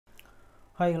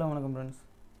Hi hello வணக்கம் friends.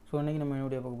 So இன்றைக்கி நம்ம என்ன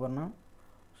வீடியோ பார்க்க போகிறோம்னா,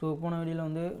 போன வீடியோவில்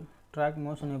வந்து ட்ராக்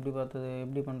மோஷன் எப்படி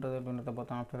பண்ணுறது அப்படின்றத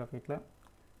பார்த்தோம் ஆஃப்டர் எஃபெக்ட்டில்.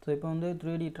 ஸோ இப்போ வந்து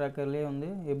 3D ட்ராக்கர்லேயே வந்து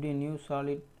எப்படி நியூ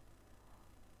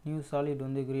சாலிட்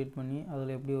வந்து க்ரியேட் பண்ணி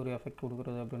அதில் எப்படி ஒரு எஃபெக்ட்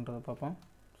கொடுக்குறது அப்படின்றத பார்ப்போம்.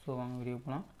 ஸோ வாங்க வீடியோ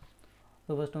போகலாம்.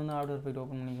 ஸோ ஃபஸ்ட்டு வந்து ஆஃப்டர் எஃபெக்ட்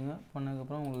ஓப்பன் பண்ணிக்கோங்க.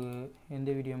 பண்ணதுக்கப்புறம் உங்களுக்கு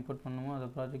எந்த வீடியோ இம்போர்ட் பண்ணணுமோ அதை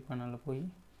ப்ராஜெக்ட் பேனலில் போய்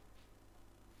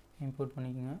இம்போர்ட்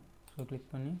பண்ணிக்கோங்க. ஸோ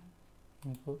கிளிக் பண்ணி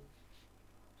இம்போர்ட்.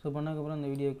 ஸோ பண்ணதுக்கப்புறம் அந்த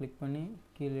வீடியோ கிளிக் பண்ணி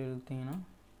கீழே இழுத்திங்கன்னா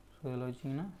ஸோ இதில்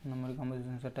வச்சிங்கன்னா இந்த மாதிரி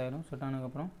கம்போசிஷன் செட் ஆகிடும். செட்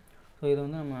ஆனதுக்கப்புறம் ஸோ இதை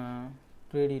வந்து நம்ம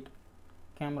 3D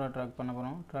கேமரா ட்ராக் பண்ண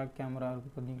போகிறோம். ட்ராக் கேமரா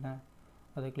இருக்குது பார்த்தீங்களா,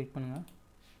 அதை கிளிக் பண்ணுங்கள்.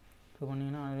 ஸோ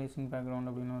பண்ணிங்கன்னா அனலைசிங்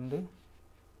பேக்ரவுண்ட் அப்படின்னு வந்து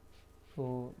ஸோ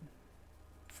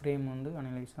ஃப்ரேம் வந்து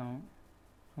அனலைஸ் ஆகும்.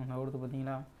 ஸோ அந்த கொடுத்து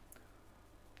பார்த்தீங்களா,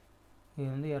 இது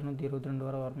வந்து 222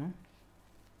 வரை வரணும்.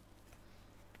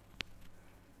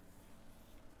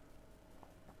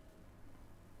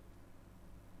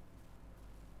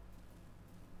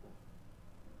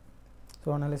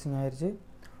 ஸோ அனலைசிங் ஆயிடுச்சு.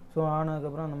 ஸோ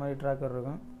ஆனதுக்கப்புறம் அந்த மாதிரி ட்ராக்கர்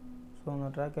இருக்கும். ஸோ அந்த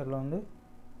ட்ராக்கரில் வந்து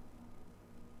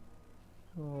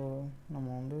ஸோ நம்ம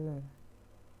வந்து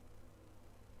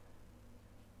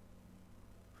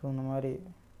ஸோ இந்த மாதிரி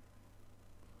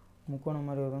முக்கோணம்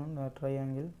மாதிரி வரும், இந்த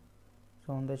ட்ரையாங்கிள்.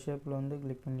 ஸோ அந்த ஷேப்பில் வந்து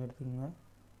கிளிக் பண்ணி எடுத்துக்கோங்க.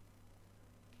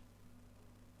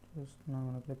 ஜஸ்ட்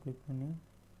நாங்கள் கிளிக் பண்ணி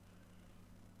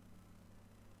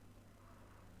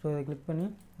ஸோ இதை கிளிக் பண்ணி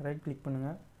ரைட் கிளிக்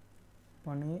பண்ணுங்கள்.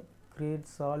 பண்ணி create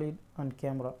solid and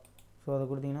camera. So அதை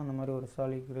கொடுத்தீங்கன்னா அந்த மாதிரி ஒரு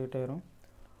சாலிட் க்ரியேட் ஆகிரும்.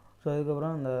 ஸோ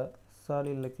அதுக்கப்புறம் அந்த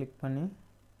சாலிடில் கிளிக் பண்ணி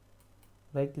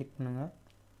ரைட் கிளிக் பண்ணுங்கள்.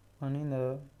 பண்ணி இந்த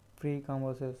ப்ரீ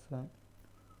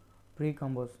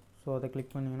காம்போஸ் ஸோ அதை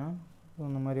கிளிக் பண்ணிங்கன்னா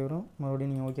இந்த மாதிரி வரும்.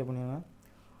 மறுபடியும் நீங்கள் ஓகே பண்ணிடுங்க.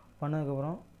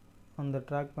 பண்ணதுக்கப்புறம் அந்த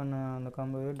ட்ராக் பண்ண அந்த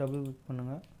காம்போவை டபுள் கிளிக்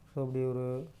பண்ணுங்கள். ஸோ அப்படி ஒரு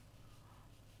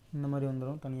இந்த மாதிரி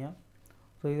வந்துடும் தனியாக.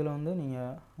 ஸோ இதில் வந்து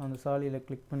நீங்கள் அந்த சாலியில்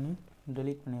கிளிக் பண்ணி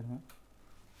டெலீட் பண்ணிடுங்க.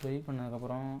 டெலீட்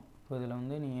பண்ணதுக்கப்புறம் இப்போ இதில்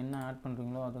வந்து நீங்கள் என்ன ஆட்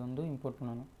பண்ணுறீங்களோ அதை வந்து இம்போர்ட்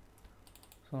பண்ணணும்.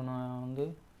 ஸோ நான் வந்து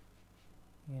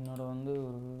என்னோடய வந்து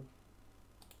ஒரு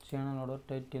சேனலோட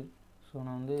டைட்டில் ஸோ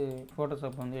நான் வந்து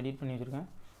ஃபோட்டோஷாப்பில் வந்து எடிட் பண்ணி வச்சுருக்கேன்.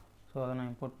 ஸோ அதை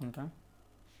நான் இம்போர்ட் பண்ணுறேன்.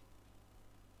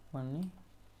 பண்ணி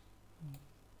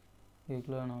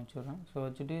இதுக்குள்ளே நான் வச்சுட்றேன். ஸோ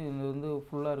வச்சுட்டு இது வந்து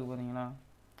ஃபுல்லாக இருக்குது பார்த்தீங்களா,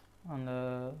 அந்த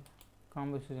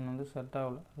காம்போசிஷன் வந்து செட்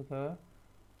ஆகலை. அதுக்காக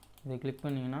இதை கிளிக்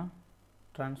பண்ணிங்கன்னா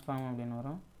ட்ரான்ஸ்ஃபார்ம் அப்படின்னு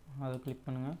வரும். அதை கிளிக்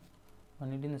பண்ணுங்கள்.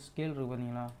 பண்ணிவிட்டு இந்த ஸ்கேல் இருக்குது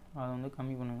பார்த்தீங்களா, அதை வந்து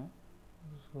கம்மி பண்ணுங்கள்.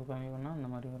 ஸோ கம்மி பண்ணால் இந்த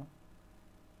மாதிரி வரும்.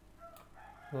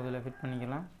 ஸோ இதில் ஃபிட்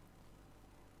பண்ணிக்கலாம்.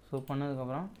 ஸோ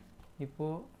பண்ணதுக்கப்புறம்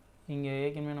இப்போது இங்கே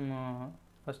ஏற்கனவே நம்ம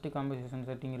ஃபஸ்ட்டு காம்போசிஷன்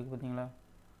செட்டிங் இருக்குது பார்த்தீங்களா,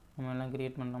 நம்ம எல்லாம்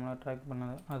க்ரியேட் பண்ணுறோம்ல ட்ராக்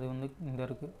பண்ணது, அது வந்து இங்கே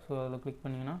இருக்குது. ஸோ அதில் கிளிக்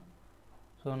பண்ணிங்கன்னா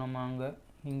ஸோ நம்ம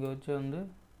இங்கே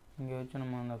வச்சு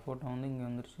நம்ம அந்த ஃபோட்டோ வந்து இங்கே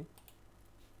வந்துருச்சு.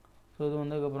 ஸோ இது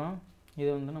வந்ததுக்கப்புறம்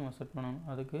இதை வந்து நம்ம செட் பண்ணணும்.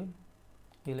 அதுக்கு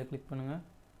இதில் கிளிக் பண்ணுங்கள்,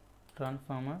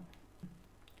 ட்ரான்ஸ்ஃபார்மர்.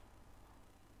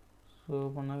 ஸோ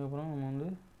பண்ணதுக்கப்புறம் நம்ம வந்து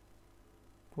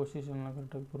பொசிஷனில்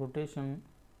கரெக்டாக ரொட்டேஷன்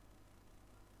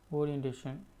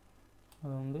ஓரியன்டேஷன்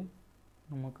அதை வந்து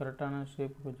நம்ம கரெக்டான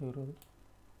ஷேப்புக்கு வச்சுக்கிறது.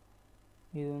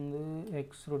 இது வந்து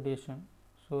எக்ஸ் ரொட்டேஷன்.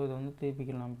 ஸோ இதை வந்து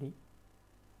திருப்பிக்கலாம் அப்படி.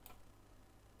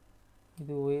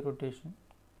 இது ஒய் ரொட்டேஷன்.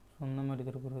 ஸோ இந்த மாதிரி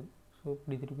திருப்புறது. ஸோ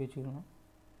இப்படி திருப்பி வச்சுக்கலாம்.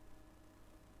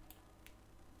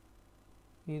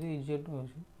 இது இஜெட்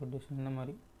ரொட்டேஷன். இந்த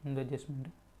மாதிரி இந்த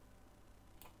அட்ஜஸ்ட்மெண்ட்டு.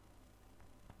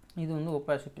 இது வந்து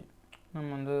ஒப்பாசிட்டி நம்ம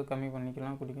வந்து கம்மி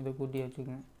பண்ணிக்கலாம், இதை கூட்டி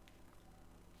வச்சுக்கோங்க.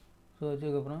 ஸோ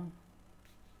வச்சதுக்கப்புறம்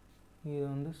இதை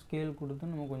வந்து ஸ்கேல்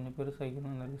கொடுத்து நம்ம கொஞ்சம்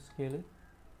பெருசாகிக்கணும். அந்த ஸ்கேலு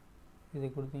இதை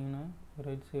கொடுத்தீங்கன்னா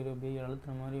ரைட் சைடு அப்படியே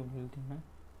அழுத்துற மாதிரி அப்படி இழுத்திங்கன்னா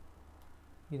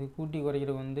இது கூட்டி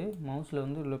குறைக்கிறதுக்கு வந்து மவுஸில்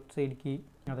வந்து லெஃப்ட் சைடு கீ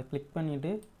அதை கிளிக்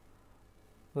பண்ணிவிட்டு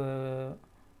இப்போ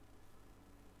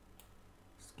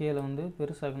ஸ்கேலை வந்து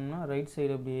பெருசாகணும்னா ரைட்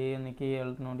சைடு அப்படியே அந்த கீயை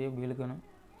அழுத்தின அப்படியே அப்படி இழுக்கணும்.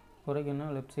 குறைக்கணும்னா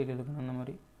லெஃப்ட் சைடு இழுக்கணும் அந்த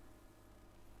மாதிரி.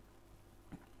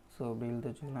 ஸோ அப்படி இழுத்து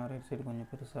வச்சுக்கலாம். ரைட் சைடு கொஞ்சம்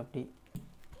பெருசாக அப்படி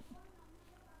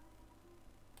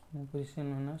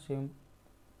பொசிஷன் வேணால் சேம்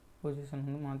பொசிஷன்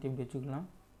வந்து மாற்றி அப்படி வச்சுக்கலாம்.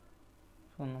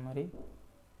 ஸோ அந்த மாதிரி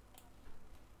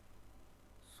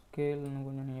ஸ்கேல் இன்னும்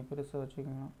கொஞ்சம் நீங்கள் பெருசாக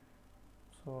வச்சுக்கலாம்.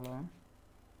 ஸோ அவ்வளோதான்.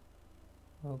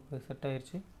 ஓகே, செட்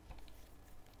ஆயிடுச்சு.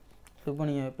 இப்போ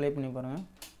நீங்கள் ப்ளே பண்ணி பாருங்கள்.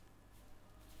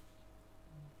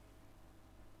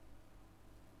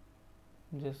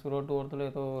 ஜஸ்ட் ரோட்டு ஓரத்தில்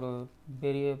ஏதோ ஒரு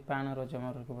பெரிய பேனர் வச்ச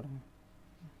மாதிரி இருக்குது பாருங்கள்,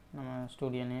 நம்ம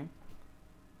ஸ்டூடியோ நேம்.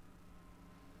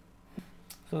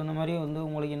 ஸோ இந்த மாதிரி வந்து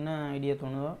உங்களுக்கு என்ன ஐடியா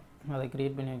தோணுதோ அதை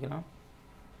க்ரியேட் பண்ணி வைக்கலாம்.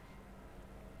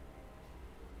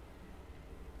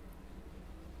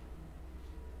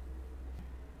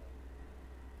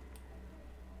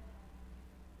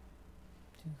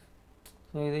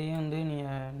 ஸோ இதையும் வந்து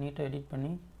நீங்கள் நீட்டாக எடிட் பண்ணி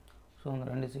ஸோ அந்த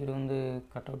 2 சைடு வந்து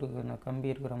கட் அவுட்டுக்கு அந்த கம்பி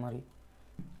இருக்கிற மாதிரி.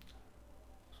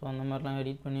 ஸோ அந்த மாதிரிலாம்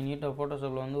எடிட் பண்ணி நீட்டாக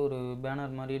ஃபோட்டோஷாப்பில் வந்து ஒரு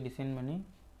பேனர் மாதிரி டிசைன் பண்ணி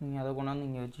நீங்கள் அதை கொண்டாந்து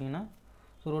இங்கே வச்சிங்கன்னா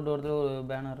ஸோ ரோட்டோரத்தில் ஒரு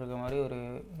பேனர் இருக்க மாதிரி ஒரு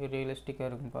ரியலிஸ்டிக்காக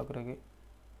இருக்கும் பார்க்குறதுக்கு.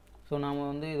 ஸோ நாம்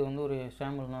வந்து இது வந்து ஒரு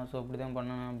ஷாம்பிள் தான். ஸோ அப்படி தான்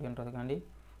பண்ணணும் அப்படின்றதுக்காண்டி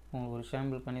உங்களுக்கு ஒரு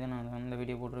ஷாம்பிள் பண்ணி தான் நான் அந்த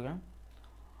வீடியோ போட்டிருக்கேன்.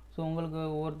 ஸோ உங்களுக்கு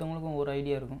ஒவ்வொருத்தவங்களுக்கும் ஒரு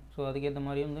ஐடியா இருக்கும். ஸோ அதுக்கேற்ற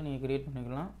மாதிரி வந்து நீங்கள் க்ரியேட்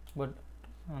பண்ணிக்கலாம். பட்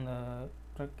அந்த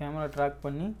கேமரா ட்ராக்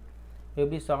பண்ணி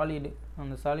எப்படி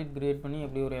அந்த சாலிட் க்ரியேட் பண்ணி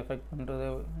எப்படி ஒரு எஃபெக்ட் பண்ணுறது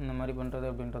இந்த மாதிரி பண்ணுறது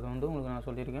அப்படின்றத வந்து உங்களுக்கு நான்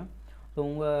சொல்லியிருக்கேன். ஸோ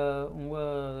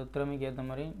உங்கள் திறமைக்கு ஏற்ற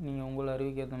மாதிரி நீங்கள் உங்கள்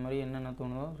அறிவுக்கு ஏற்ற மாதிரி என்னென்ன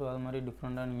தோணுதோ ஸோ அது மாதிரி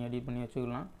டிஃப்ரெண்ட்டாக நீங்கள் எடிட் பண்ணி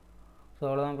வச்சுக்கலாம். ஸோ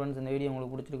அவ்வளோதான் ஃப்ரெண்ட்ஸ், இந்த வீடியோ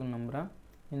உங்களுக்கு பிடிச்சிருக்குன்னு நம்புகிறேன்.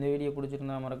 இந்த வீடியோ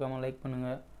பிடிச்சிருந்தா மறக்காமல் லைக்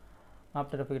பண்ணுங்கள்.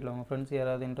 ஆஃப்டர் எஃபெக்ட்டில் உங்கள் ஃப்ரெண்ட்ஸ்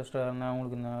யாராவது இன்ட்ரெஸ்ட்டாக இருந்தால்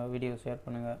அவங்களுக்கு இந்த வீடியோ ஷேர்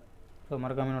பண்ணுங்கள். ஸோ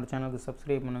மறக்காமல் என்னோடய சேனலுக்கு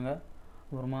சப்ஸ்கிரைப் பண்ணுங்கள்.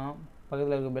 அப்புறமா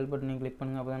பக்கத்தில் இருக்க பெல் பட்டனையும் கிளிக்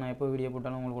பண்ணுங்கள். அப்போ தான் நான் எப்போ வீடியோ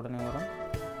போட்டாலும் உங்களுக்கு உடனே வரும்.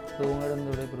 ஸோ உங்களிடம்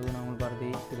விடைபெறுவது நான் உங்களுக்கு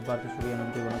இது பார்த்து ஸ்டுடியோ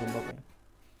நன்றி.